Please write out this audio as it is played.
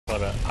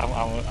Hold up, I'm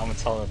gonna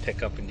tell her to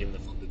pick up and give the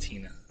phone to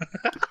Tina.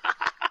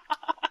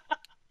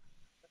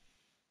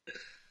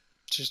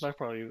 She's not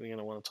probably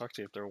gonna want to talk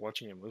to you if they're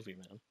watching a movie,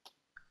 man.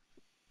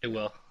 It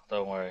will,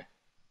 don't worry.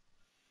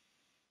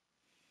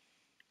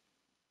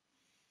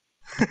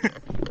 Hear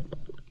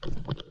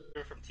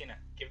from Tina.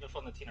 Give the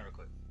phone to Tina real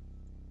quick.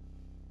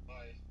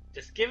 Why?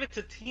 Just give it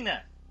to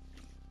Tina.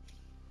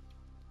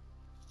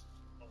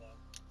 Hello.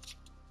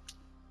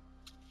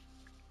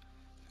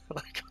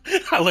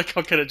 I like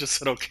how Kenna just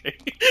said okay.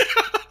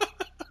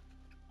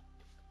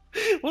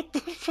 What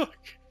the fuck?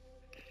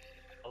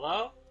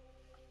 Hello?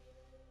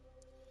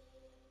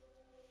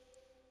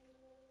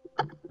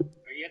 Are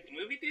you at the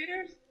movie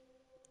theaters?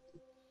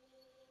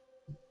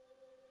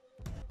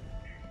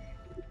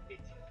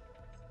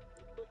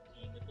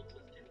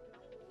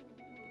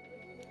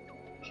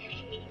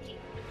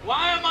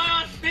 Why am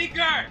I on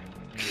speaker?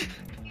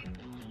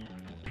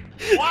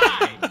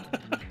 Why?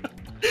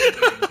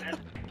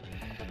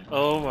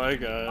 Oh my Why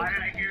god.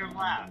 did I hear him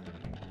laugh?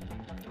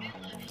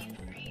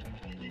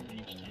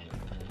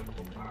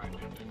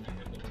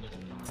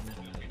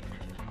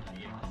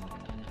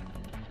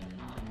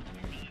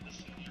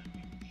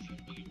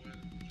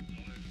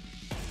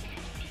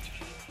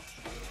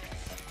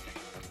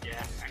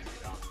 Yeah, actually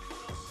don't.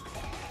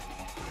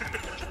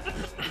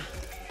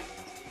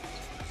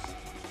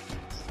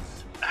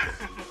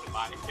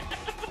 Bye.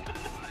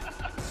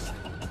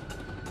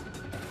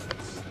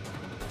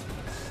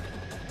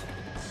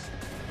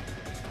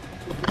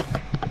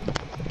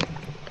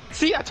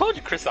 See, I told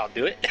you Chris I'll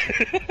do it.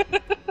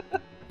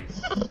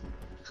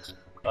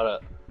 Hold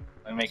up.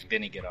 Let me make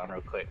Vinny get on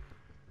real quick.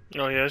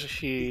 Oh yeah,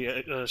 she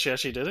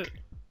actually did it.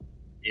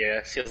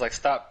 Yeah, she was like,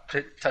 stop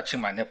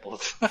touching my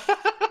nipples.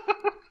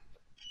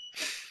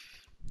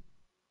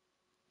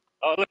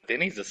 Oh, look,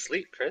 Vinny's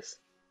asleep, Chris.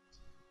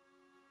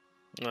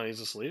 No,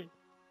 he's asleep.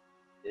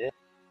 Yeah.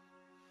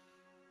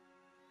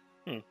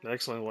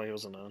 Excellent why he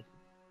wasn't on.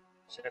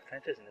 Should I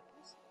pinch his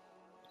nipples?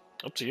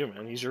 Up to you,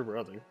 man. He's your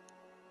brother.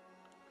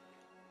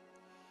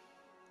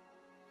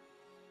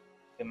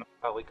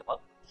 I'll wake him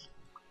up.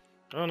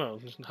 I don't know.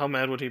 How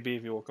mad would he be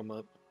if you woke him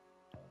up?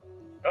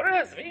 Don't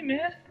ask me,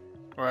 man.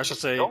 Or I should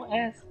say, Don't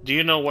ask. do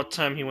you know what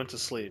time he went to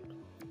sleep?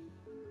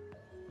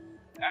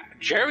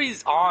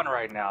 Jerry's on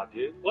right now,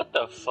 dude. What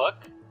the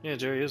fuck? Yeah,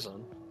 Jerry is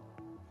on.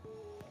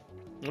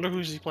 I wonder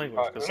who's he playing with.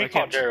 Alright, Because let me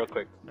call Jerry real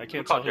quick. I Let me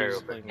can't call tell Jerry who real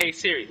he's quick. playing Hey with.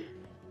 Siri,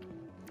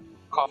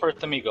 call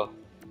First Amigo.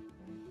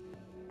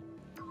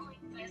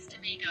 First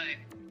Amigo.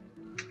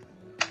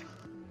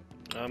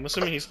 I'm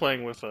assuming he's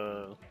playing with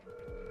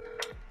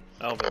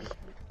Alvin.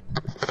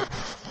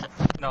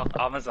 No,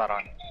 Alvin's not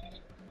on.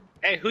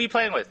 Hey, who you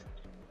playing with?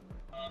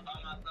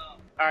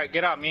 Alright,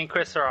 get out. Me and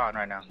Chris are on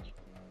right now.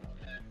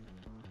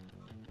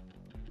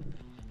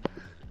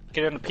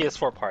 Get in the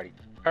PS4 party.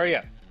 Hurry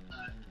up.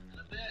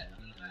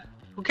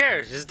 Who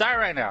cares? Just die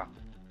right now.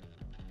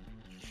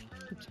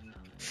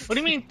 What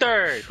do you mean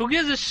third? Who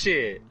gives a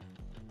shit?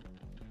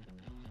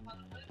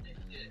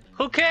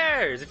 Who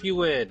cares if you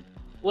win?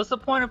 What's the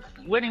point of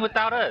winning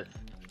without us?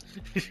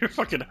 You're a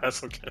fucking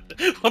asshole,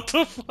 kid. What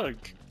the fuck?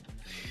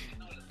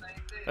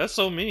 That's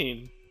so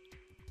mean.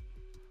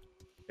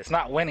 It's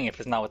not winning if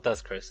it's not with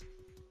us, Chris.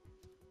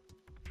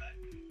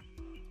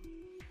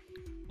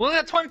 We only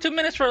got 22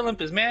 minutes for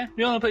Olympus, man.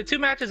 We only played 2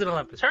 matches at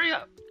Olympus. Hurry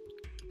up.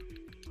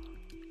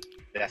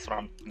 That's what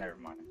I'm. Never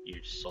mind.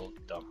 You're so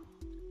dumb.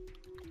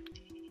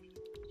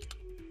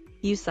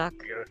 You suck.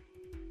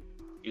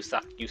 You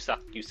suck. You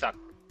suck. You suck.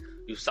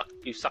 You suck.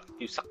 You suck.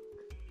 You suck.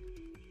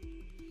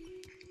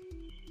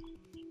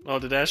 Oh,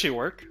 did that actually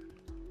work?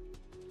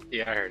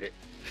 Yeah, I heard it.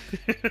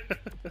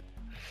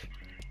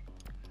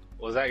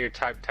 Was that your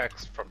type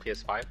text from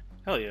PS5?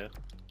 Hell yeah.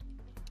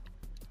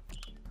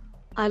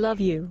 I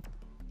love you.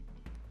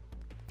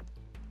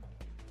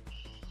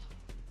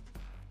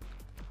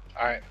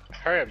 Alright,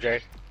 hurry up,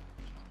 Jay.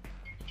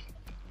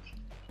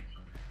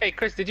 Hey,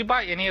 Chris, did you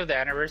buy any of the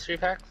anniversary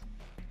packs?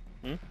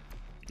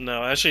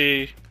 No, I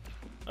actually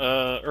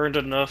earned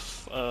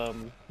enough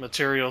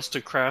materials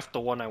to craft the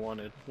one I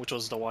wanted, which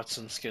was the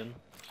Watson skin.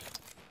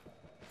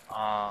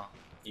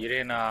 You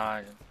didn't,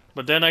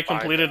 But then I Buy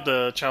completed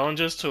the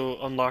challenges to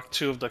unlock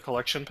 2 of the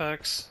collection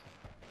packs.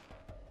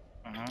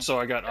 So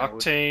I got And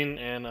Octane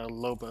and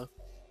Loba.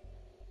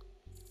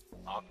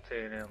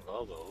 Octane and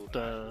Lobo.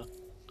 The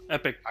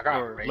epic I got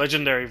or Race.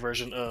 legendary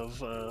version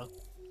of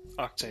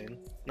Octane,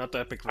 not the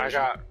epic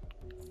version.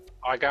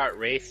 I got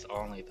race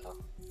only though.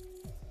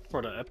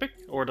 For the epic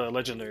or the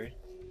legendary?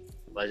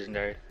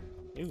 Legendary.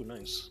 Ooh,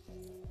 nice.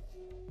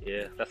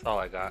 Yeah, that's all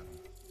I got.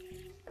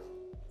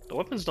 The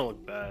weapons don't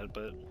look bad,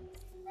 but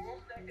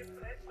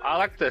I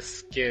like the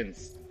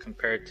skins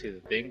compared to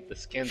the thing. The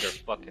skins are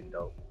fucking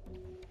dope.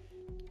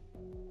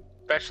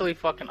 Especially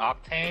fucking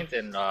Octanes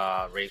and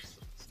Race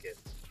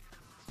skins.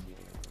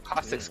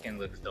 Caustic skin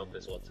looks dope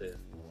as well too.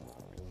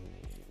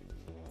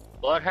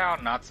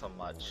 Bloodhound, not so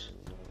much.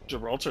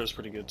 Gibraltar is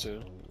pretty good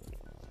too.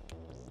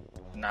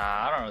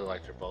 Nah, I don't really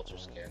like Gibraltar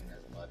skin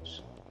as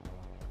much.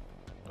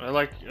 I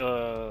like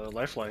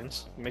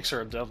Lifelines. Makes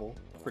her a devil.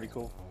 Pretty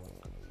cool.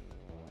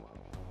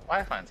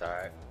 Lifeline's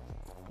alright.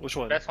 Which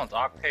one? Best one's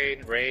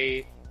Octane,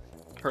 Raid.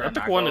 Her then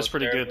epic I one go is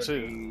pretty third good would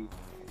too. be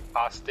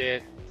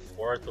Caustic.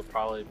 Fourth would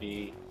probably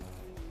be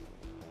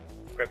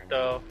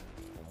Crypto.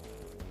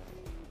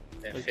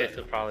 And Okay. fifth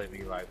would probably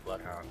be like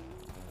Bloodhound.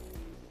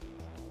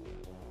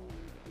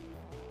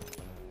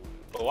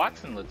 But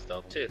Watson looks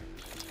dope too.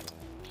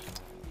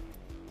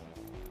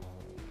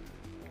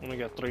 Only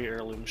got 3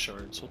 heirloom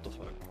shards. What the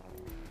fuck?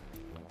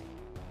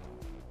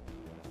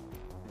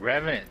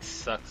 Revenant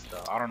sucks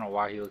though. I don't know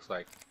why he looks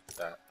like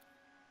that.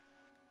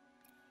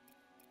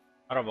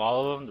 Out of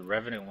all of them, the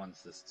Revenant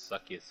one's the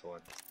suckiest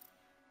one.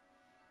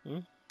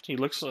 He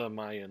looks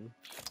Mayan.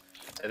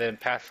 And then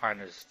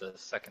Pathfinder's the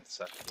second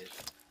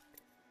suckiest.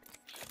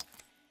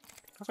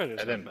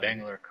 Pathfinder's And then not bad.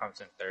 Bangler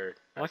comes in third.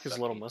 I like his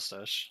That's little sucky.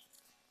 mustache.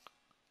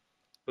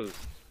 Who's?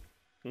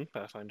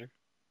 Pathfinder.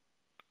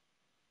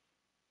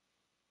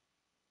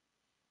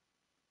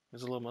 He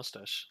has a little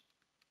mustache.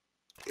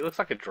 He looks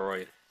like a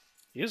droid.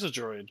 He is a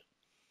droid.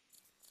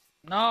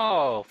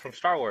 No, from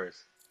Star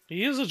Wars.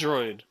 He is a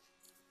droid.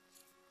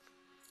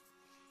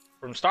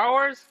 From Star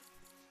Wars?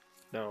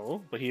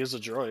 No, but he is a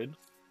droid.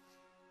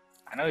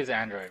 I know he's an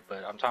android,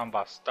 but I'm talking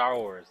about Star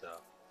Wars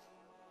though.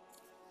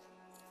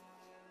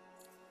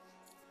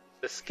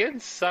 The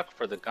skins suck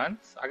for the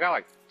guns. I got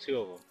like 2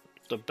 of them.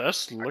 The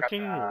best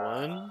looking I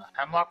got the, one.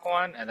 Hemlock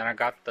one, and then I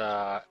got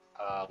the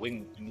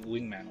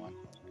Wingman one.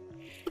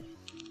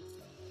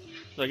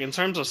 Like in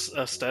terms of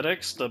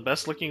aesthetics, the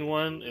best looking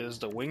one is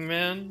the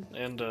Wingman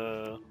and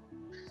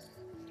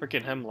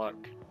freaking Hemlock.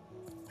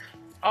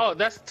 Oh,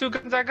 that's 2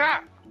 guns I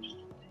got.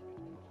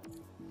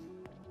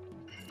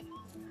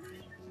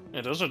 Yeah,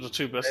 those are the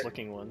 2 best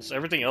looking ones.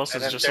 Everything else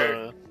And is then just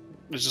third-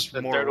 it's just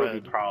The more third would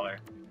red. be Prowler.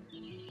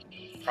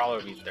 Prowler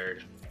would be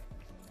third.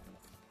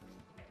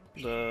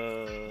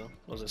 The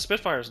was it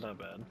Spitfire's not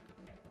bad.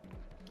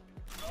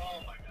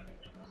 Oh my god.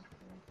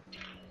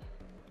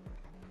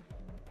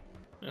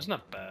 It's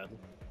not bad.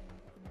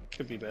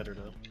 Could be better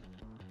though.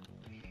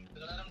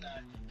 Let him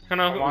die.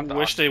 Kind I want of the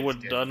wish they Optimus would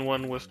skin. done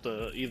one with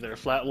the either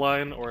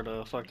Flatline or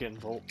the fucking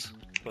Volt,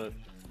 but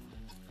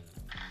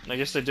I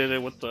guess they did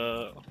it with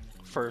the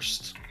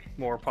first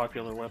more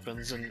popular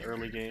weapons in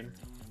early game.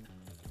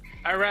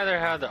 I'd rather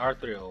have the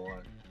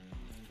R301.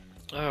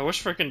 I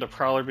wish freaking the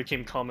Prowler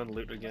became common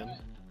loot again.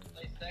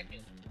 Play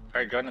second.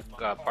 Alright, join the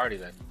party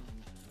then.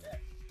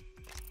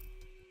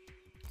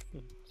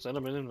 Send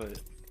him an invite.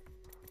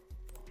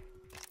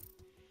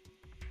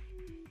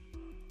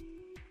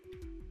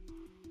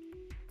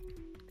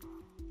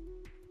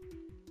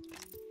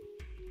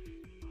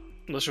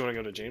 Unless you want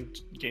to go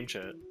to game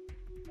chat.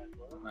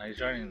 No, he's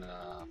joining the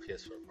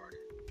PS4 party.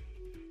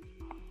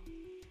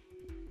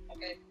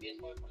 Okay,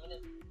 PS4 coming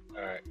in.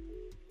 Alright.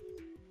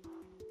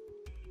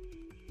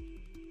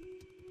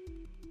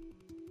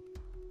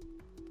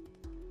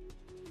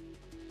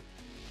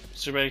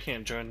 So bad you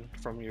can't join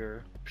from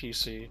your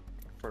PC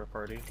for a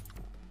party.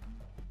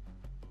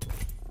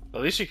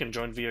 At least you can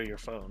join via your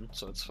phone,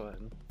 so it's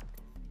fine.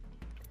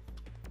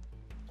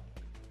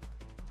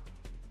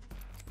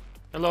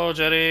 Hello,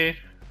 Jetty.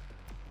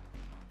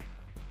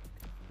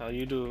 How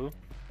you do?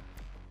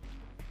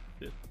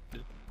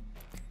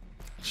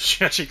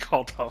 She actually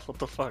called off. What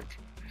the fuck?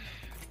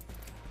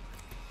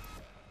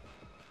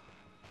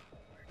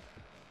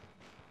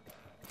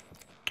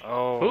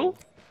 Oh. Who?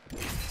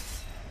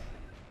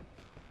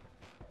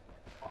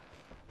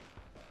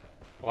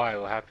 Why?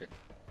 What happened?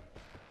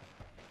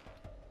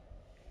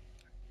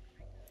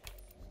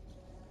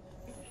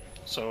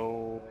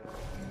 So.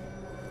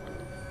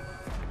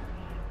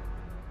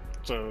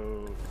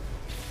 They'll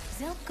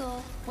go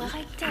where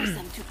I tell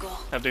them to go.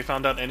 Have they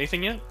found out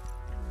anything yet?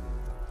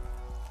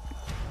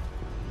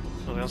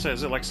 I was gonna say,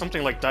 is it like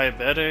something like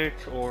diabetic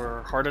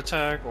or heart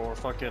attack or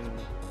fucking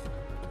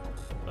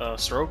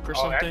stroke or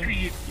Oh, something?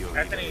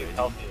 Anthony is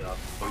healthy though.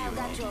 I'll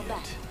got your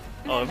back.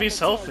 Oh, if he's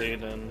healthy,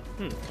 then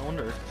I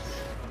wonder.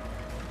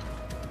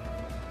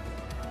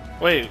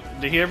 Wait,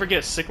 did he ever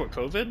get sick with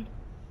COVID?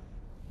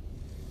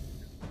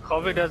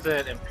 COVID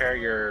doesn't impair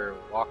your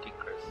walking,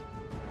 Chris.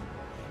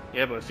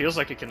 Yeah, but it feels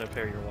like it can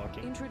impair your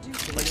walking.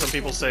 Introduce Like some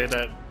people say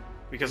that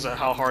because of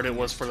how hard it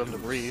was for them to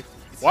breathe.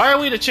 Why are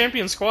we the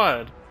champion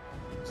squad?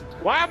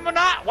 Why am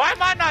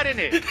I not in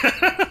it?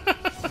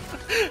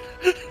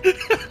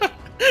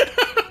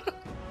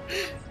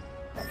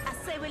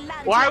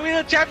 Why are we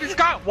the champion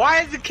squad?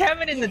 Why is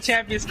Kevin in the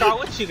champion squad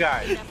with you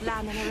guys? Enough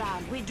lambing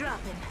around. We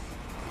dropping.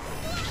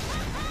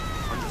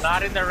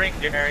 Not in the ring,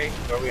 Jerry.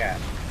 Where we at?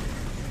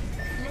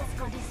 Let's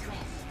go this way.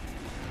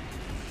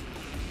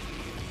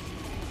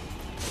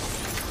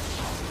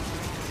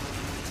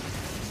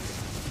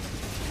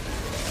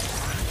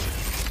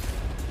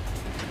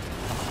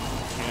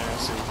 Yeah, I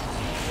see.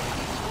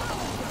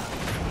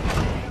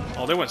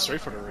 Oh, they went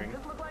straight for the ring.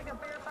 This look like a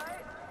fair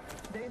fight?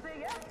 They say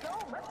yes, so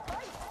let's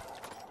fight.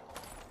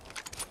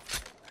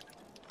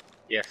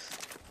 Yes.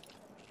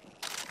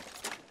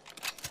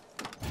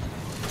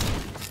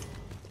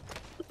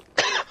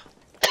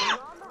 We're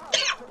on the hunt,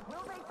 but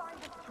will they find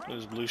the strength?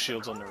 There's blue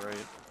shields on the right.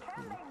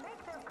 Can they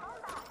make their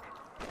comeback?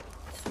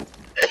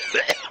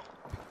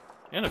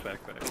 And a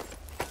backpack.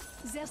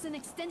 There's an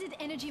extended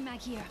energy mag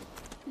here.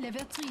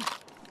 Level 3.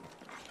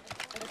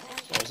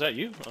 Oh, is that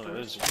you? Oh, that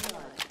is you.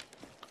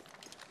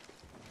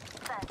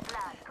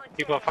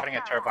 People are fighting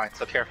a turbine,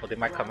 so careful. They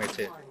might come here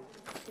too.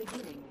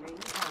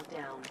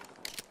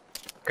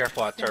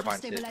 Careful at turbine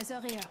too.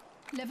 Stabilizer here.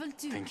 Level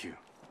 2. Thank you.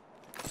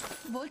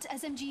 Volt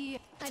SMG.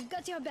 I've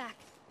got your back.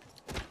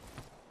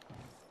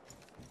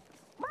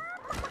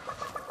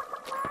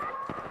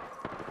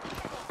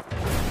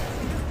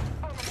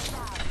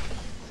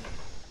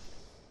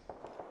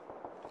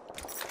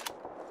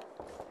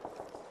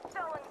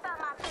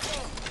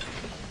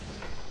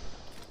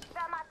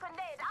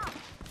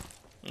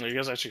 Are you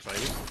guys actually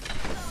fighting?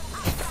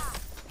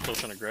 Still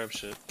trying to grab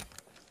shit.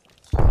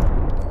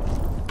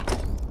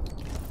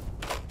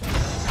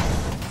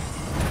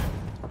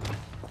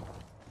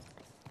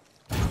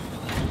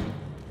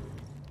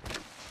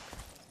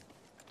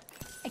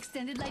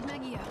 Extended light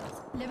mag here.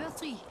 Level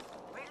 3.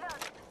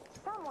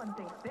 Someone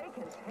thinks they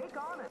can take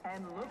on it.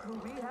 And look who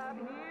we have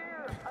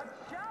here. A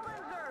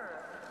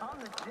challenger. On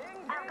the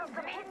ding ding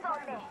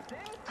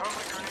ding.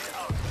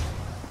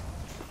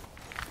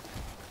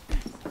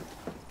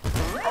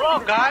 Hello,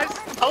 guys.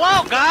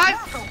 Hello, guys.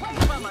 Away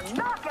from a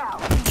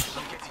knockout.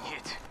 I'm getting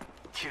hit.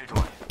 Killed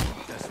one.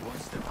 That's one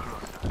step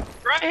closer.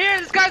 Right here.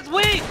 This guy's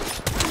weak.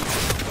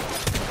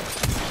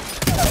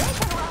 They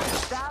can run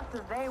as fast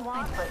as they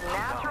want, but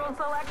natural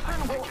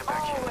selection will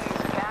always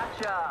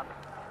catch up.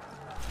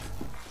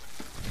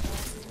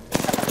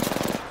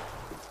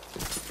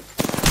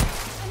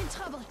 I'm in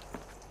trouble.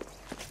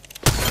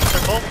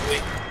 They're both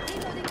weak.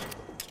 Reloading.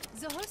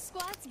 The whole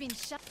squad's been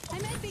shot.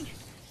 I'm helping.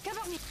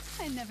 Cover me.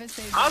 I never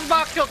say I was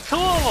about to kill 2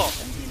 of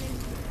them.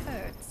 until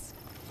it hurts.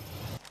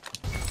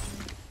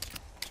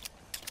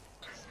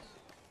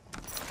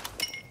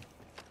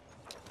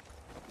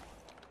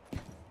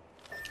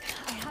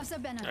 I have the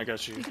banner. I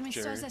got you, We can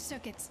restore Jerry. the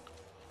circuits.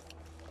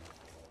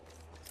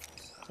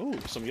 Ooh,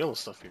 some yellow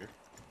stuff here.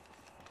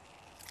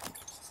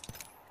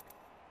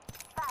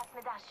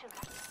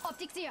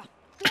 Optics here.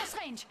 Close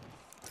range.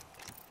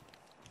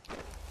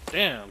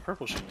 Damn,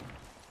 purple sheen.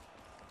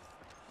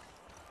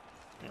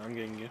 Yeah, I'm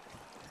getting you.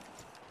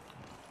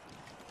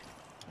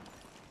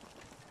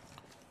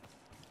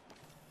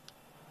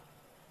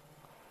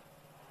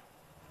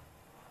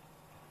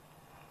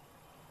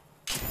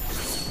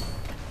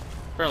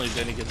 Apparently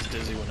Denny gets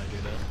dizzy when I do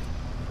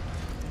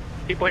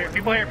that. People here.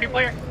 People here. People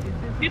here.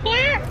 People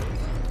here.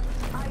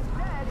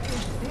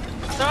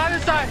 They're on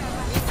this side.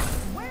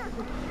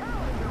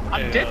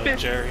 I'm Hey, dipping.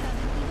 Jerry.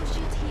 Level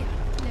shoot here.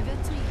 Level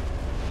 3.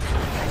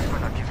 Thanks for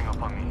not giving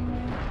up on me.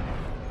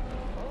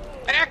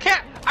 Hey, I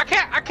can't.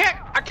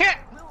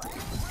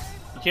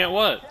 You can't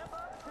what?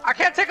 I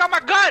can't take out my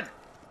gun.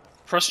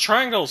 Press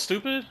triangle,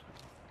 stupid!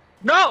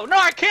 No,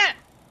 I can't.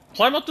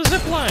 Climb up the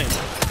zip line!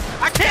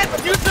 I can't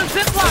use the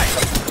zip line.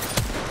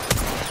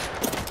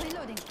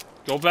 Reloading.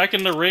 Go back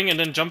in the ring and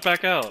then jump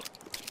back out.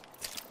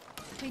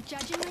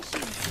 Recharging my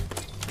shields.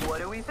 What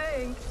do we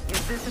think?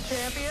 Is this a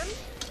champion?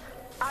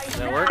 I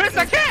that work? Chris,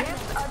 I can't.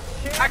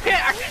 I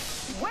can't.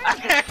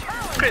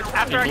 Chris,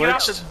 after I It get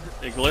out glitched.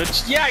 the... It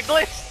glitched. Yeah, I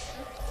glitched.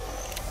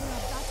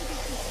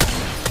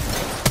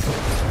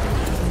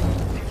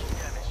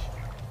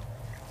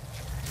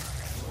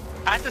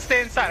 I have to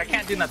stay inside. I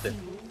can't do nothing.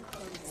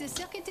 The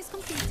circuit is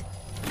complete.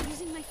 I'm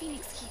using my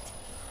Phoenix kit.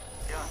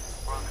 Yeah,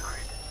 we're on the grid.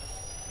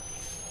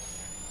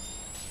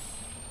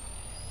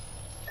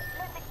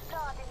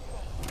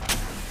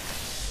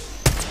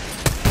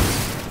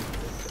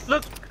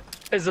 Look,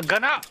 is the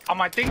gun out on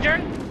my thing,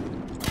 Jerry?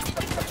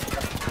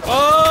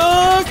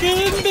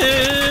 Fucking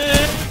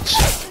bitch!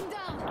 I'm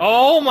down.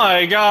 Oh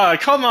my god,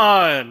 come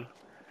on!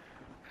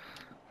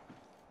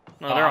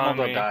 No, they're I'm on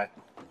gonna me. die.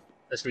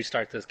 Let's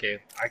restart this game.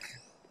 I can...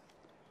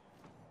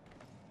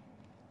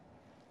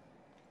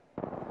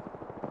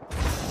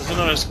 There's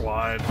another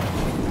squad.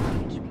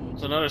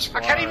 There's another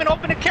squad. I can't even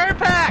open the care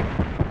pack!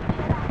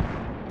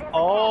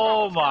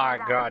 Oh my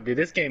god, dude,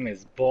 this game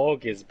is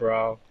bogus,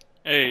 bro.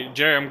 Hey,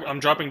 Jerry, I'm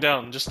dropping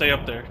down. Just stay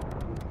up there.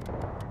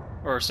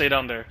 Or stay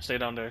down there. Stay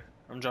down there.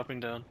 I'm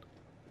dropping down.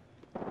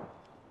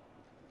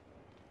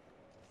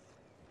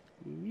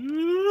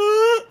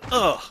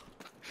 Ugh.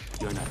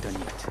 You're not done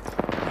yet.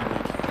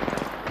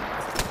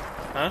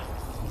 Huh?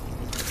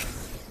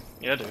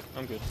 Yeah, dude.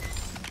 I'm good.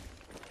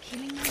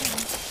 Killing my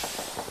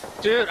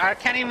own. Dude, I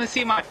can't even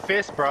see my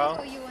fist, bro.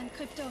 Oh, you on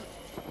crypto.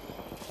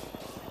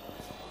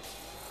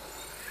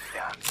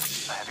 Yeah,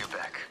 I have your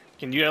back.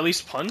 Can you at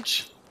least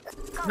punch?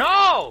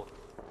 No!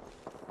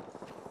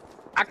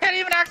 I can't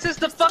even access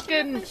the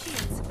fucking... My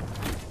shields.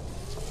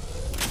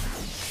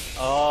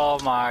 Oh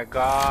my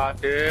god,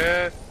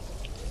 dude.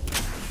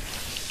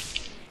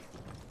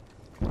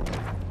 Yeah,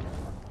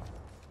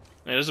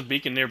 there's a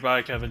beacon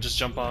nearby, Kevin. Just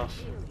jump off.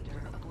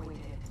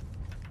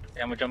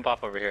 Yeah, I'm gonna jump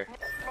off over here.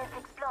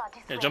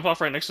 Yeah, jump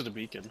off right next to the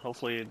beacon.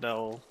 Hopefully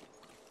they'll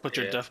put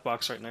your Yeah. def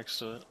box right next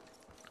to it.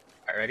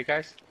 Alright, ready,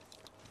 guys?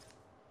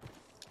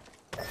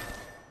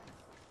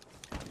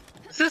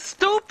 This is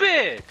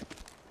stupid!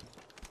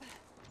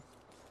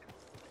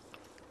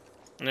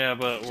 Yeah,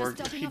 but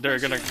they're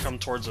gonna come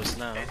towards us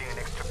now.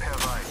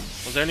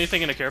 Was there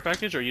anything in the care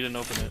package, or you didn't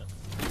open it?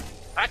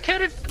 I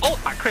couldn't. Oh,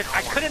 Chris,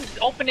 I couldn't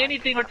open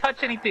anything or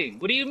touch anything.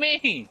 What do you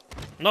mean?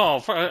 No,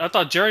 I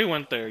thought Jerry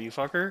went there. You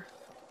fucker.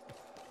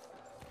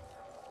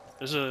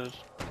 There's a.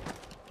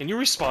 Can you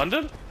respawn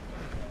him?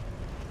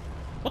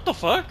 What the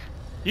fuck?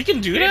 You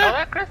can do You didn't know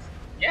that? that, Chris?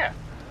 Yeah.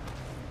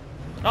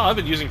 Oh, I've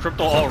been using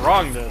crypto all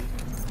wrong then.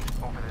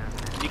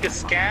 You can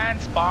scan,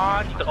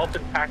 spawn, you can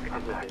open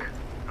packages with it.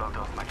 Logged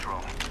off my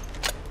drone.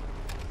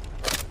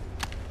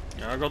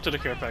 Yeah, I'll go to the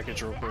care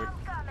package real quick.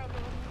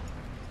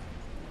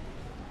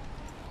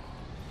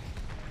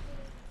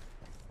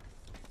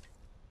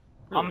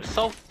 I'm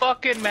so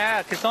fucking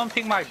mad. Can someone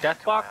ping my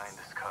death box? Eye in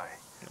the sky.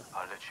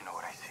 I'll let you know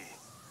what I see.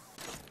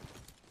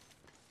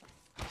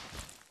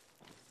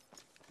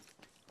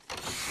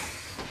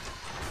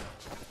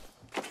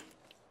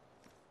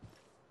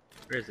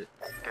 Where is it?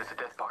 There's a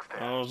death box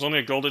there. Oh, it was only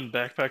a golden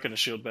backpack and a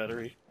shield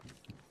battery.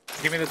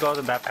 Give me the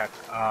golden backpack.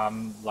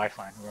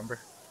 Lifeline, remember?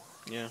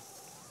 Yeah.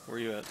 Where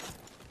you at?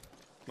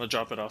 I'm gonna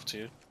drop it off to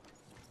you.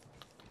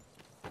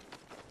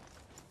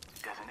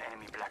 There's an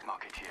enemy black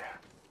market here.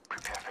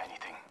 Prepare for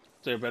anything.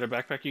 Is there a better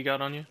backpack you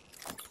got on you?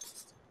 Oh,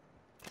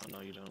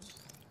 no, you don't.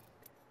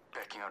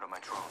 Backing out of my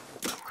drone.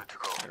 I'm good to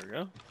go. There we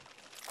go.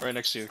 Right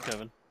next to you,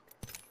 Kevin.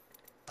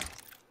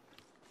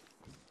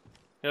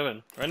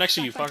 Kevin, right next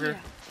to you, fucker.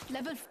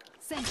 Level 5.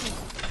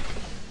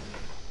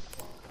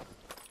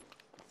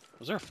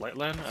 Was there a flight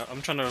land?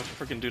 I'm trying to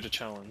freaking do the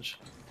challenge.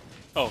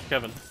 Oh,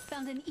 Kevin.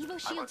 Found an Evo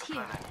shield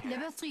here.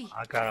 Level 3.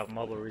 I got a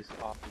mobile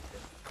respawn.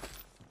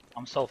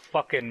 I'm so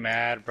fucking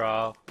mad,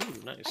 bro. Ooh,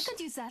 I nice. could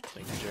use that.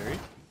 Thank you, Jerry.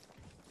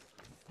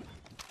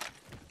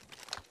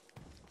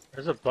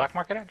 There's a black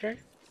market at Jerry?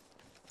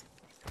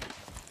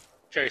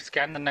 Jerry,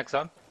 scan the next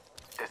zone.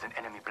 There's an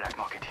enemy black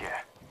market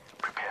here.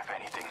 Prepare for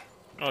anything.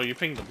 Oh, you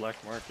pinged the black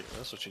market.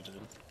 That's what you did.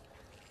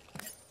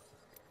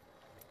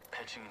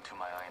 Patching into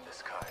my eye in the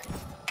sky.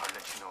 I'll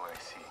let you know what I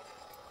see.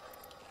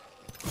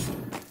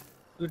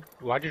 Dude,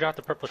 why'd you drop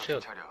the purple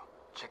shield? Shadow,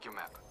 check your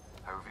map.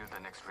 I revealed the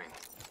next ring.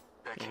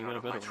 Backing you got out a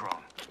of my better one.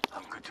 drone.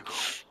 I'm good to go.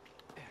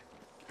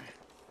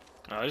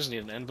 I just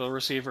need an Envo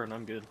receiver and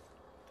I'm good.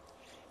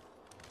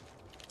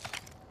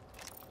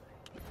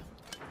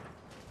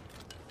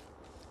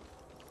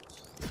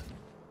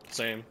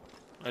 Same.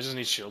 I just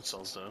need shield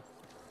cells though.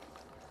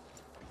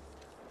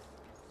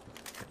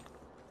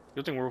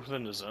 Good thing we're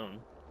within the zone.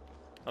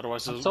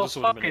 Otherwise, I'm this so would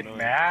have been fucking annoying.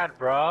 mad,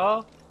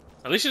 bro.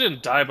 At least you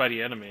didn't die by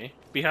the enemy.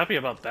 Be happy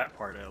about that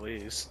part at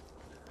least.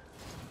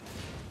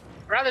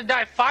 I'd rather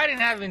die fighting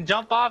than having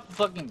jump off and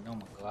fucking. Oh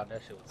my god,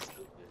 that shit was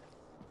stupid.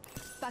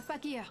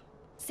 Backpack here.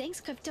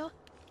 Thanks, Crypto.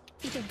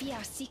 It'll be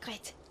our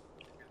secret.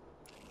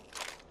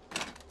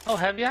 Oh,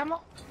 heavy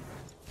ammo?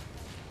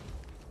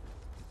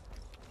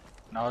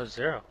 No, it's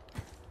 0.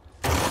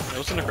 It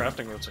was in the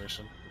crafting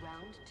rotation.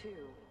 Round 2.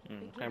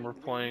 Hammer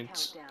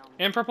point.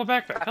 And purple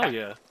backpack. Hell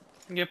yeah. You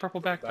can get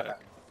purple backpack.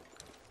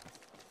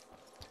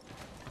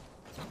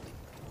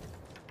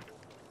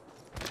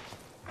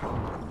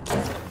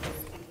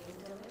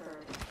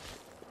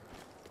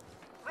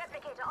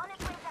 Replicator on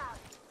its way down.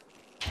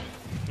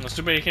 It's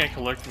too bad you can't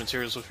collect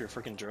materials with your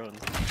freaking drone.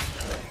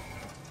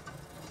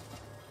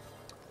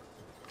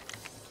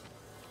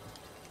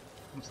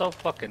 I'm so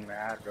fucking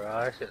mad, bro.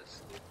 That shit's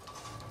stupid.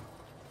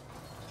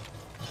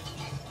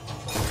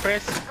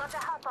 Chris, Got a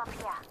hop up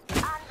here.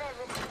 And there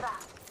is the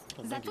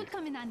Oh, That thank you. would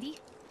come in handy.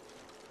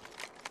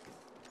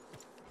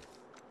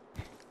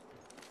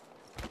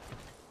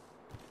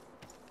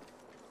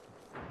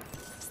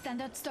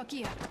 Standard stock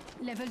here.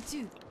 Level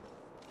 2.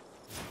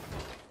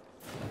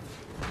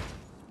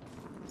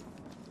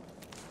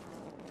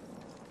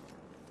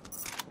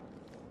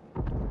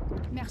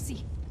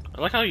 Merci.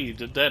 I like how you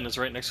did that and it's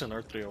right next to an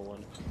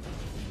R301.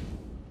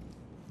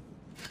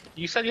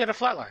 you said you had a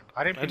flatline.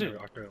 I didn't. I think did. you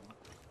were Arthur.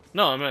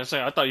 No, I'm not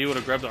saying I thought you would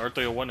have grabbed the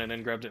R301 and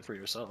then grabbed it for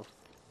yourself.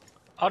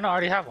 Oh no, I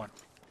already have one.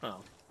 Oh.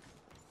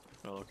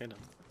 Oh, okay then.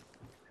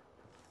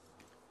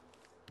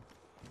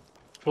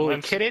 Fully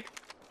Mine's- kitted.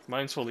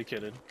 Mine's fully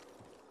kitted.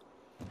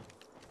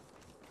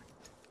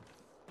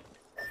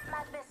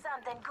 must be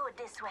something good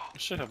this way. I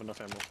should have enough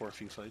ammo for a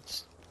few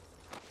fights.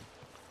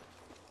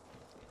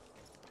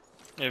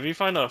 Yeah, if you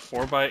find a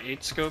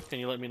 4x8 scope, can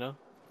you let me know?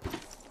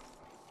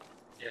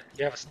 Yeah.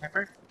 You have a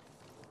sniper?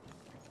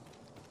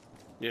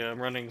 Yeah, I'm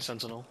running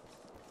Sentinel.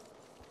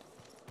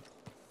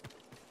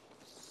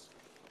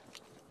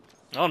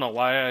 I don't know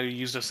why I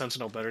used a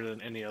Sentinel better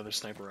than any other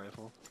sniper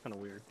rifle. Kinda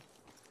weird.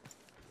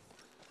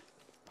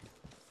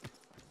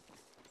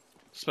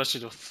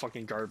 Especially the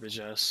fucking garbage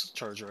ass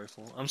charge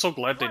rifle. I'm so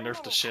glad they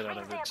nerfed the shit out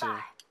of it too.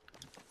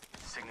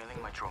 Signaling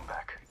my drone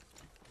back.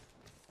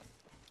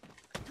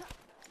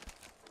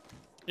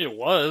 It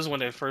was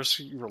when it first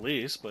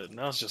released, but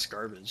now it's just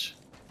garbage.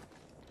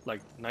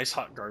 Like, nice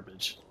hot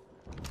garbage.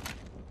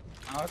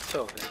 Oh, it's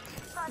so good.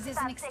 There's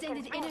an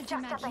extended energy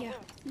mag here.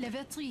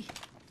 Level 3.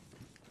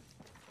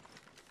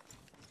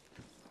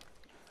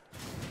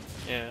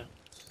 Yeah.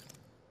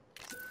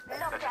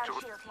 Lockdown That's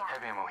shield here.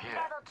 heavy ammo here.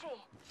 Level 3.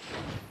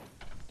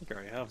 I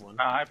already have one.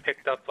 I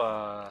picked up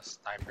a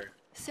sniper.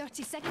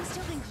 30 seconds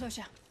till ring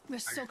closure. We're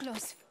so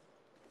close.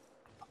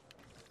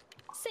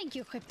 Thank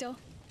you, Crypto.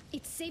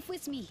 It's safe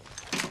with me.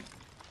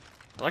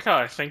 I like how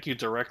I thank you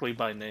directly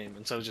by name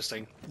instead of just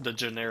saying the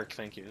generic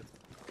thank you.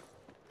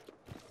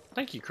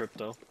 Thank you,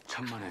 Crypto.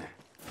 천만에.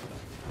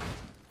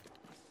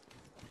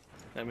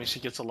 That means she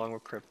gets along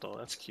with Crypto.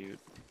 That's cute.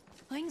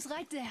 Ring's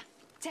right there.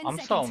 10 I'm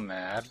seconds. so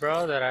mad,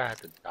 bro, that I had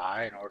to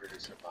die in order to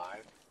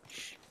survive.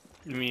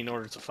 You mean in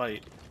order to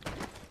fight?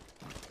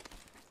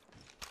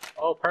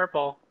 Oh,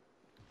 purple.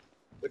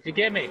 What'd you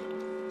give me?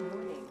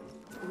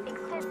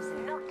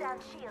 Extend knockdown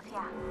shield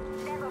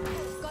here. Level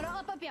 3. Gotta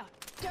up here.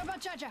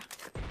 Turbocharger.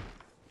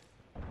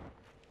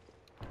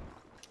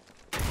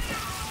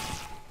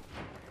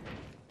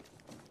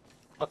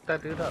 Fuck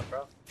that dude up,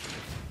 bro.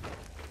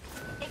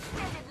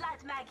 Extended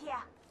light mag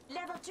here.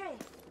 Level 3.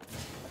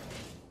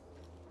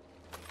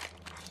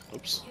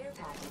 Oops. Care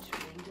package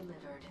being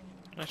delivered.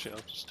 Actually,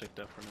 I'll just take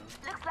that for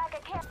now. Looks like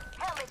a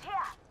helmet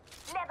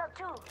here.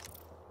 Level 2.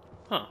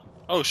 Huh.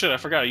 Oh shit, I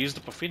forgot I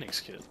used the Phoenix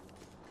kit.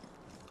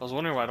 I was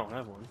wondering why I don't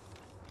have one.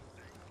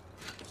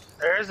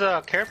 There's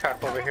a care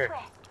pack over here.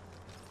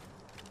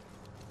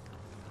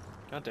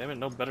 God damn it,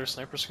 no better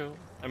sniper scope?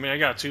 I mean, I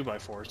got a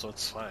 2x4, so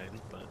it's fine,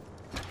 but...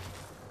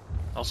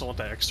 I also want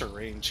that extra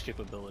range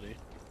capability.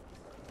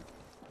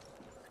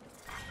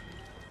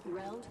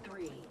 Round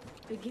 3.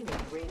 Beginning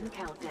ring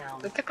countdown.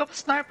 Let's pick up a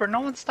sniper.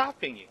 No one's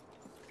stopping you.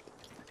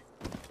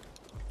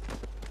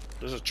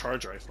 There's a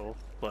charge rifle,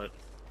 but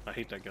I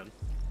hate that gun.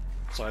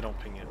 So I don't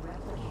ping it.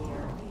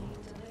 Replicator being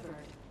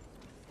delivered.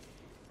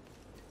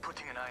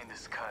 Putting an eye in the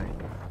sky.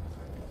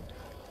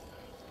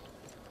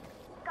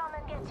 Come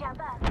and get your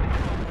back.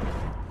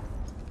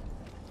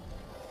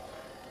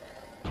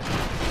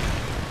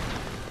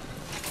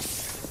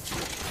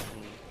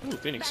 Ooh,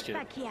 Phoenix kit.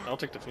 Backpack here. I'll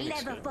take the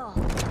Phoenix Level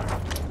kit.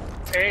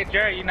 4. Hey,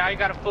 Jerry, now you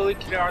got a fully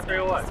kit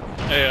R301.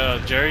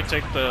 Hey, Jerry,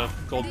 take the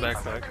gold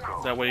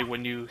backpack. That way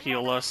when you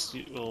heal us,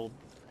 you'll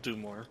do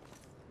more.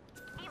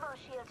 Evo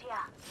shield here.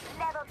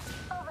 Level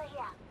over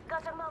here.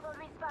 Got a mobile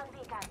respawn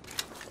beacon.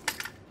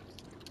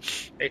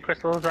 Hey,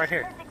 Crystal's right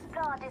here. Let's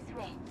explore this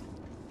way.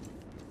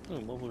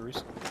 Oh, mobile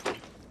respawn.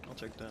 I'll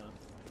take that.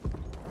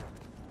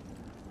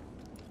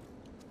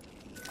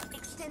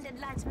 Extended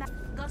light mag.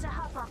 Got a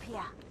hop up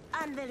here.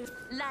 Anvil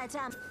light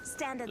amp.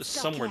 Standard It's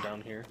stock somewhere here.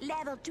 down here.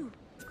 Level 2.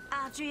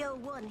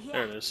 R301 here.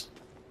 There it is.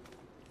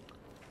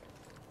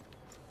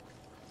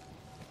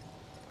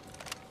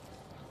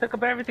 Pick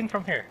up everything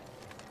from here.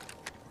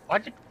 Why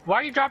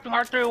are you dropping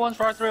R301s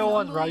for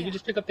R301s, bro? You can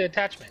just pick up the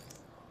attachment.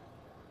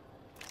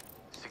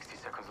 60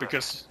 seconds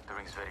Because... left. The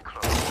ring's very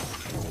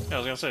close. Yeah, I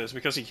was gonna say, it's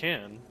because he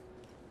can.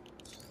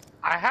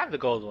 I have the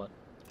gold one.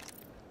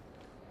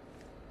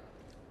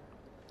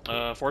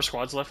 4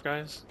 squads left,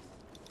 guys.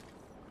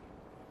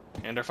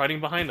 And they're fighting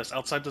behind us,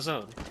 outside the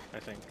zone, I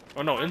think.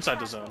 Oh no, inside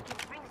the zone.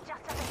 Rings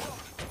just over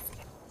here.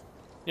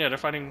 Yeah, they're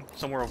fighting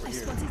somewhere over I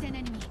here. spotted an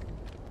enemy.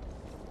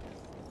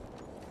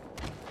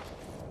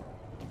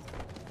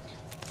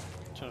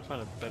 Trying to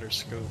find a better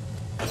scope.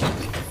 I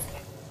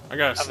I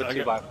got have a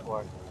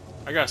 2x4.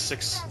 I got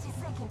six 30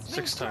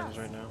 seconds. times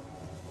Rings right now.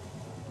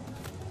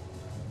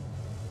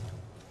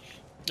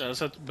 Yeah, let's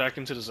head back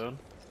into the zone.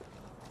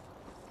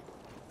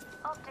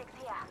 close. Optics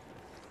here.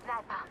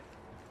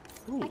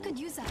 Sniper. Ooh, I could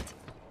use that.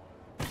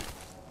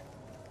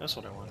 that's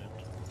what I wanted.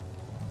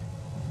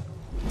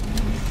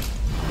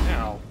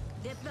 Ow.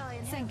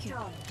 Deploying Thank you.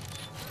 drone.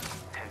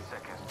 10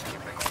 seconds. Keep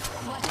it.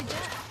 What a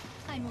job.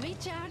 I'm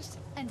recharged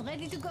and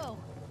ready to go.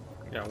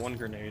 Yeah, 1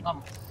 grenade.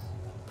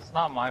 It's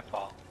not my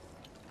fault.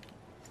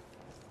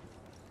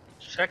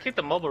 Should I keep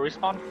the mobile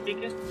respawn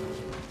beacon?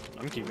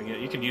 I'm keeping it.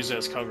 You can use it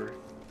as cover.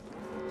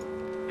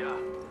 Yeah,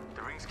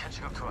 the ring's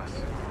catching up to us.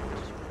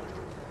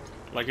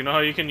 Like, you know how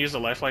you can use the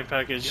lifeline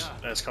package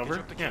Yeah, as cover?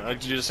 drop the Yeah, key. I'd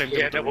do the same thing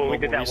Yeah, with the when we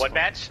did mobile that one respawn.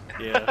 match.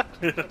 Yeah.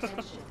 Attention.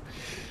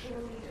 Kill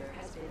leader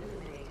has been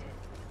eliminated.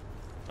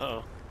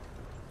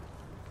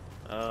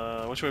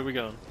 Uh-oh. Which way are we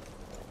going?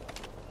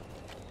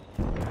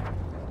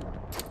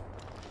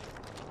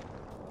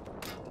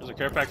 There's a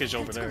care package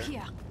over Let's there. go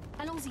here.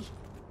 Allons-y.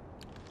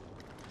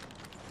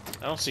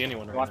 I don't see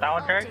anyone You right want now. that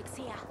one, Jerry? Optics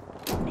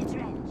here.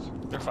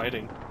 Mid-range. They're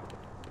fighting.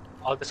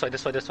 Oh, this way,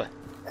 this way, this way.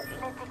 Let's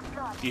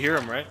explore. You hear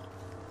them, right?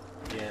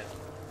 Yeah.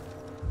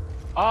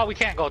 Oh, we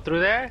can't go through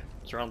there?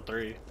 It's round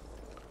 3.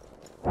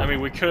 I mean,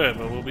 we could,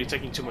 but we'll be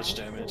taking too much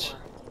damage.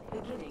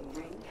 Beginning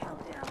ring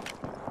countdown.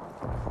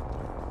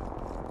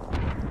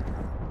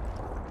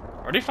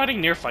 Are they fighting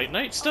near Fight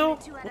Night still?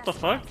 Only 2 What the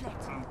others fuck?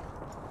 left.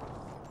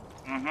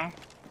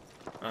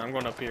 Mm-hmm. I'm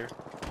going up here.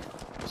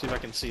 See if I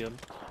can see him.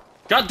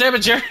 God damn it,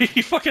 Jerry!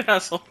 You fucking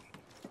asshole!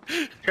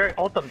 Jerry,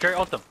 ult them, Jerry,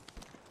 ult them.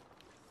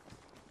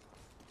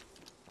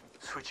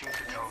 Switching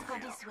to drone Let's go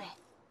view. this way.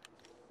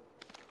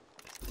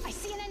 I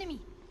see an enemy.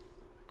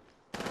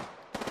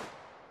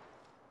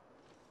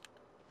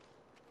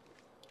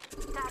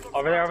 Target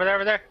Over there, over there,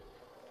 over there.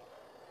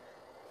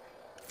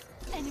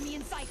 Enemy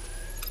in sight.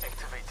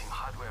 Activating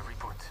hardware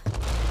reboot.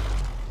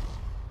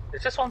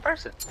 It's just one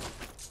person.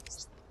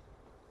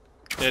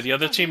 Yeah, the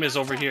other team is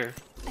over here.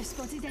 I've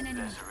spotted an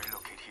enemy. There's a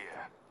relocate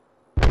here.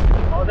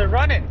 Oh, they're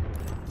running.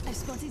 I've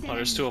spotted an Oh,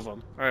 there's enemy. two of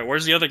them. Alright,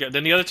 where's the other guy?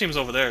 Then the other team's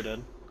over there,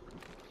 then.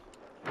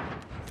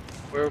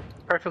 We're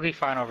perfectly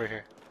fine over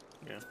here.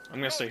 Yeah, I'm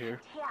gonna stay here.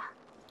 Here.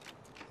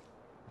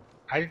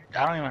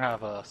 I don't even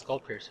have a skull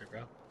piercer,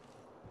 bro.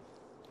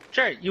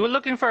 Sure, you were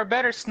looking for a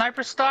better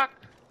sniper stock?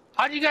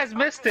 How'd you guys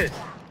miss this?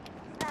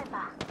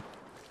 Sniper.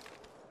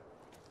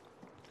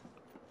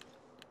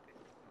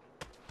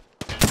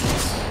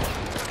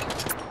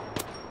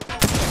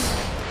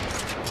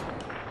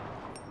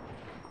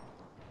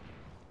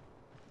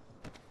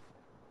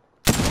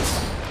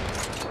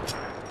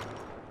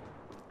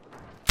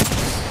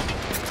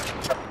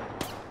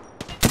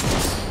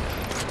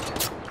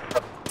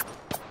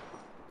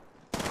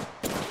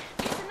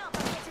 Listen up,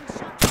 I'm getting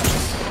shot.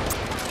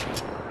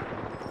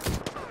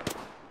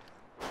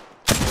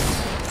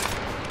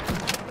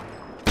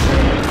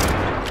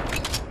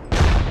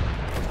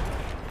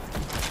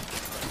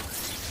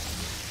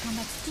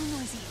 Combat's too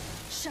noisy.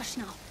 Shush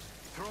now.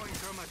 Throwing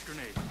thermite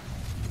grenade.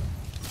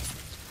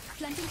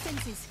 Planting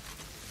fences.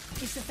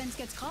 If the fence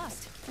gets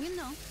crossed, we'll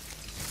know.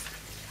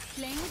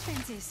 Playing with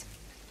fences.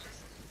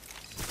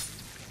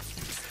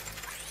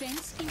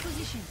 Fence in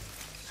position.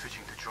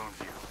 Switching to drone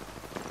view.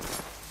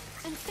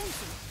 And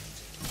fencing.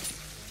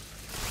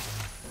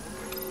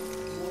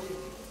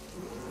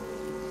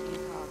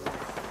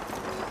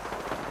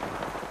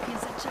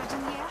 Here's that charge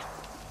in the air.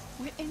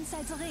 We're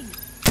inside the ring.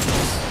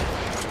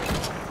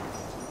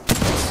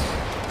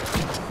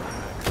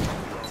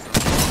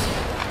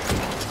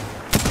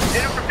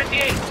 Hit him for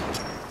 58.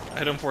 I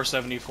hit him for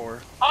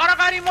 74. Oh, I don't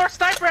got any more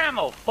sniper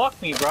ammo. Fuck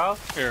me, bro.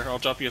 Here, I'll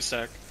drop you a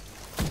stack.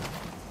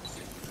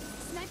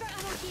 Sniper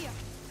ammo here.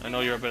 I know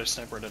you're a better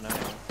sniper than I am.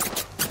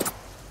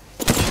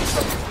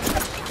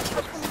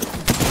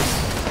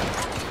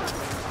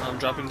 I'm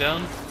dropping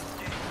down. Recharging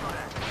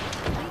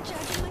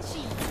my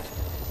shield.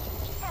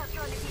 Health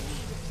run if you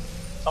need.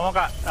 Someone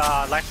got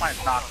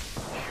lifeline's knocked.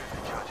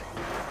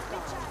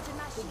 Recharging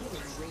my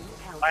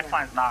shield.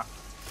 Lifeline's knocked.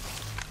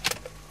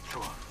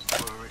 Sure, we're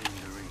already in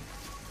the ring.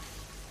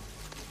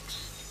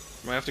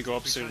 I might have to go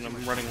up soon.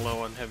 I'm running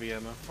low on heavy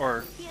ammo.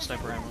 Or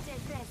sniper ammo.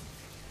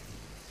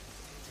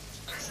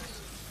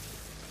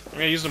 I'm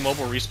gonna use the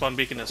mobile respawn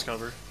beacon as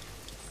cover.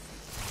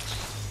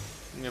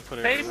 I'm gonna put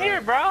it Same right,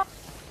 here, bro.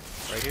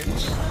 right here.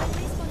 Respawn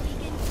beacon.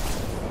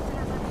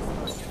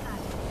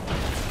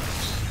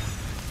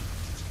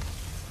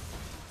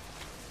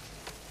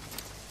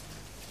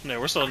 No,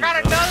 we're still in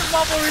Got the zone. another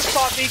mobile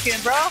respawn beacon,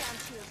 bro.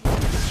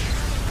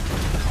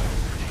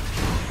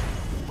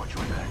 Watch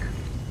your back.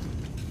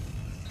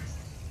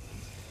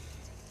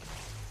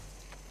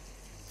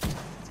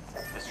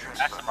 This That's a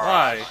transfer.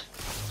 mirage.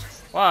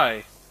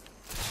 Why?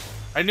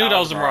 I knew that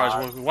was a mirage.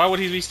 Mirage. Why would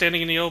he be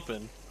standing in the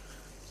open?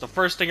 It's the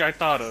first thing I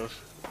thought of.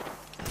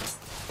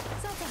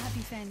 Such a happy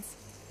fence.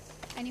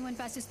 Anyone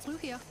passes through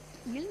here,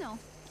 we'll know.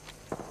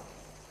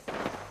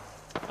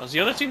 Oh, is the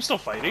other team still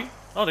fighting?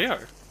 Oh, they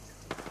are.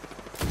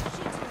 Let's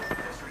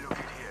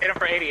relocate here. Hit him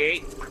for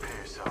 88. Prepare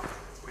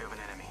yourself. We have an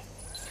enemy.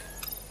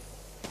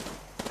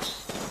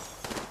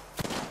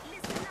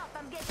 Listen up,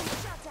 I'm getting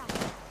shot at.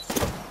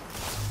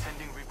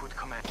 Sending reboot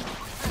command.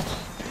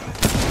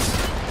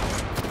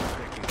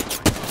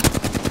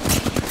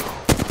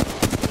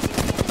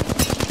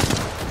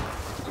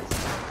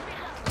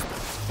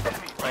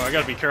 Oh, I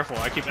gotta be careful.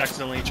 I keep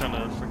accidentally trying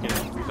to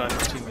freaking revive my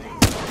teammate.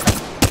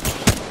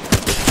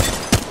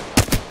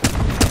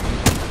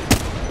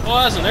 Oh,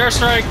 that's an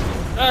airstrike!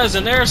 That is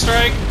an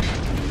airstrike!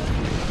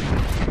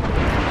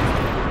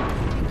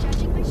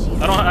 Recharging my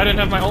shield. I didn't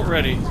have my ult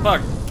ready.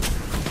 Fuck.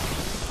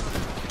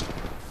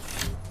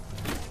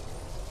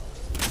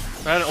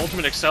 If I had an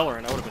ultimate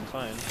accelerant, I would have been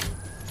fine.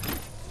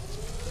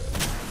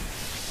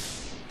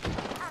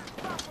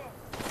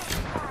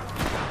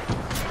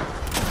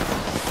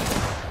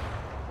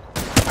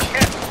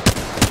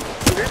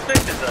 This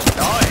thing is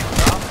annoying,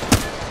 bro.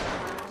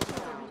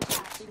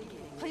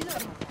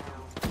 Reloading.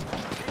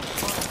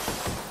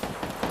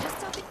 Just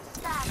stop it.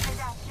 Stop with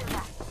that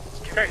sugar.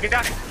 Sure, get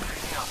down here.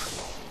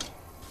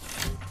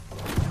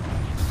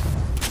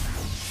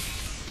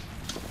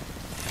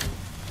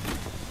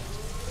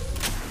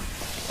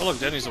 Oh look,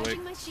 Denny's awake.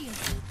 Recharging my shield.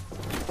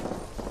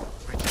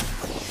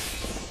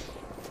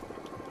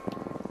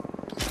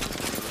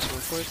 This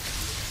real quick.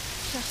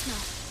 Just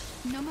now.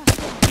 No more.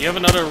 Do you have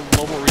another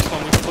mobile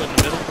respawn we can put in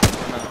the middle?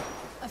 Or no?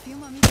 A few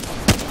more meters.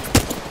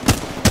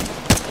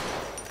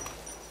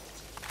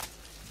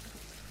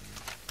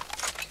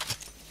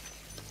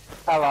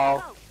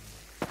 Hello.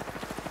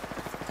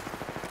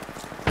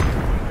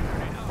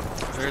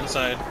 They're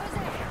inside.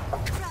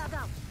 Crowd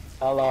up.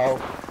 Hello.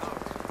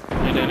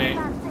 Hey Denny.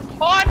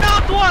 Oh, I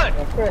knocked one!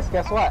 Hey Chris,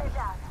 guess what?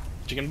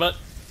 Chicken butt?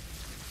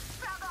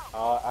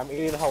 I'm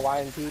eating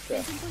Hawaiian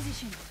pizza. Fence in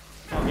position.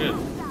 Oh good.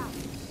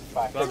 But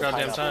I took About the goddamn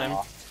pineapple time.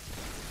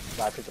 off.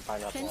 But I took the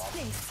pineapple Fence off.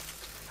 placed.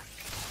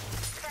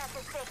 Crash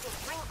is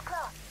fitted. Rings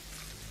close.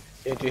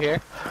 Did you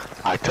hear?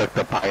 I took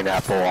the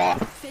pineapple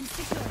off. Fence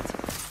deployed.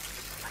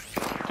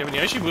 Kevin, you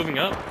actually moving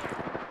up?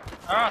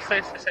 Oh,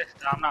 stay.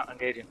 I'm not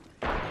engaging.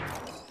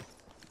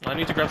 I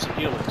need to grab some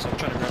healing, so I'm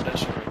trying to grab that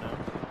shit right now.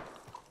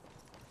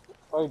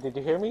 Oh, did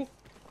you hear me?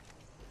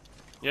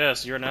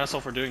 Yes, you're an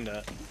asshole for doing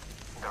that.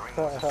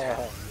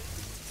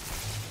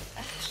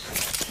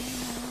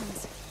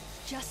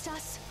 Just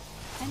us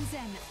and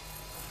Zen.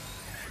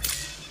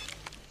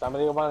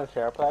 Somebody want to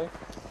share play?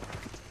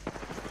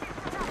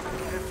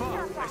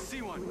 I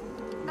see one.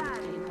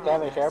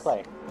 Stanley, share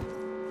play.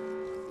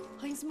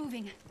 Ring's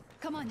moving.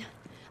 Come on.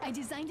 I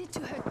designed it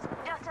to hurt.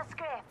 Just a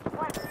scrape.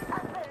 One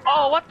up.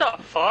 Oh, what the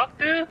fuck,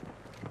 dude?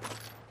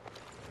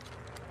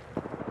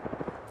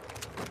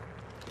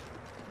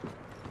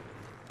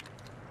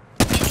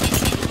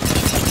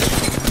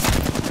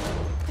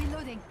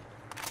 Reloading.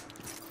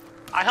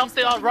 I helped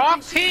the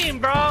wrong team,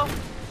 bro.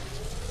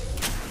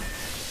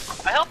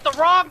 I helped the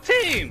wrong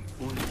team.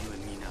 Only you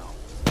and me now.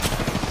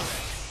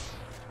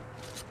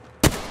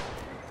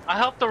 I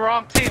helped the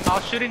wrong team. I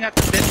was shooting at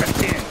the different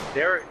team.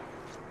 They're.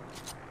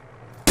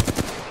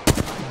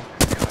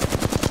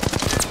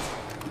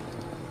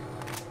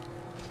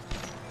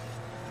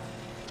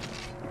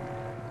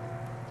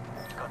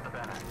 Got the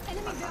banner.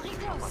 Enemy very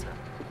close.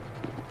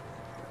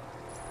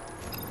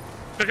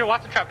 Chris,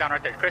 watch the trap down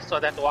right there, Chris, so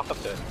they have to walk up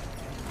to it.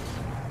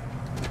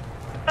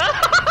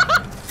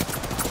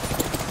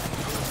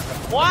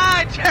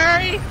 Why,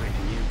 Cherry?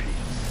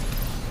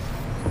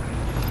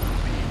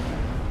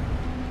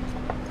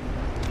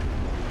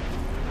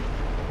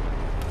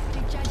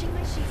 Recharging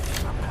my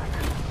shield. I'm back.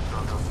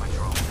 Dropped off my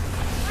drone.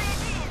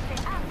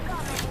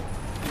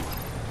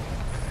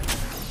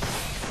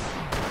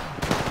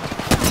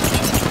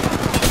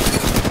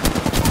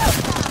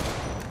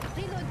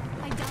 Reload.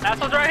 I downed That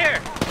one's right here.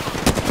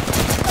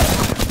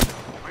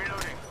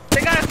 Reloading. They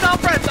got a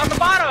self-res on the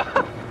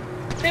bottom.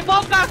 They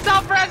both got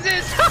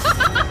self-reses.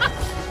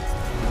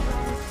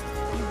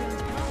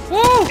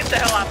 Woo! Get the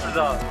hell out of the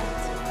zone.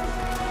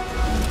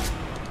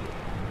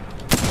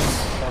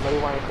 Somebody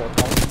want to share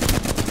play?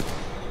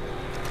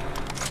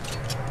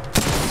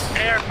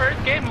 Hey, our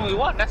first game and we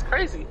won. That's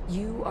crazy.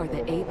 You are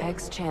the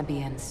Apex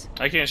champions.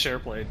 I can't share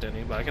play,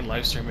 Denny, but I can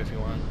live stream if you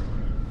want.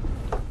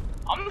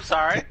 I'm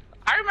sorry.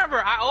 I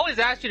remember I always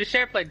asked you to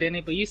share play,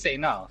 Denny, but you say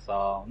no.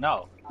 So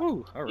no.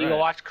 Woo, alright. You go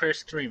watch Chris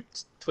stream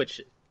Twitch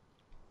it.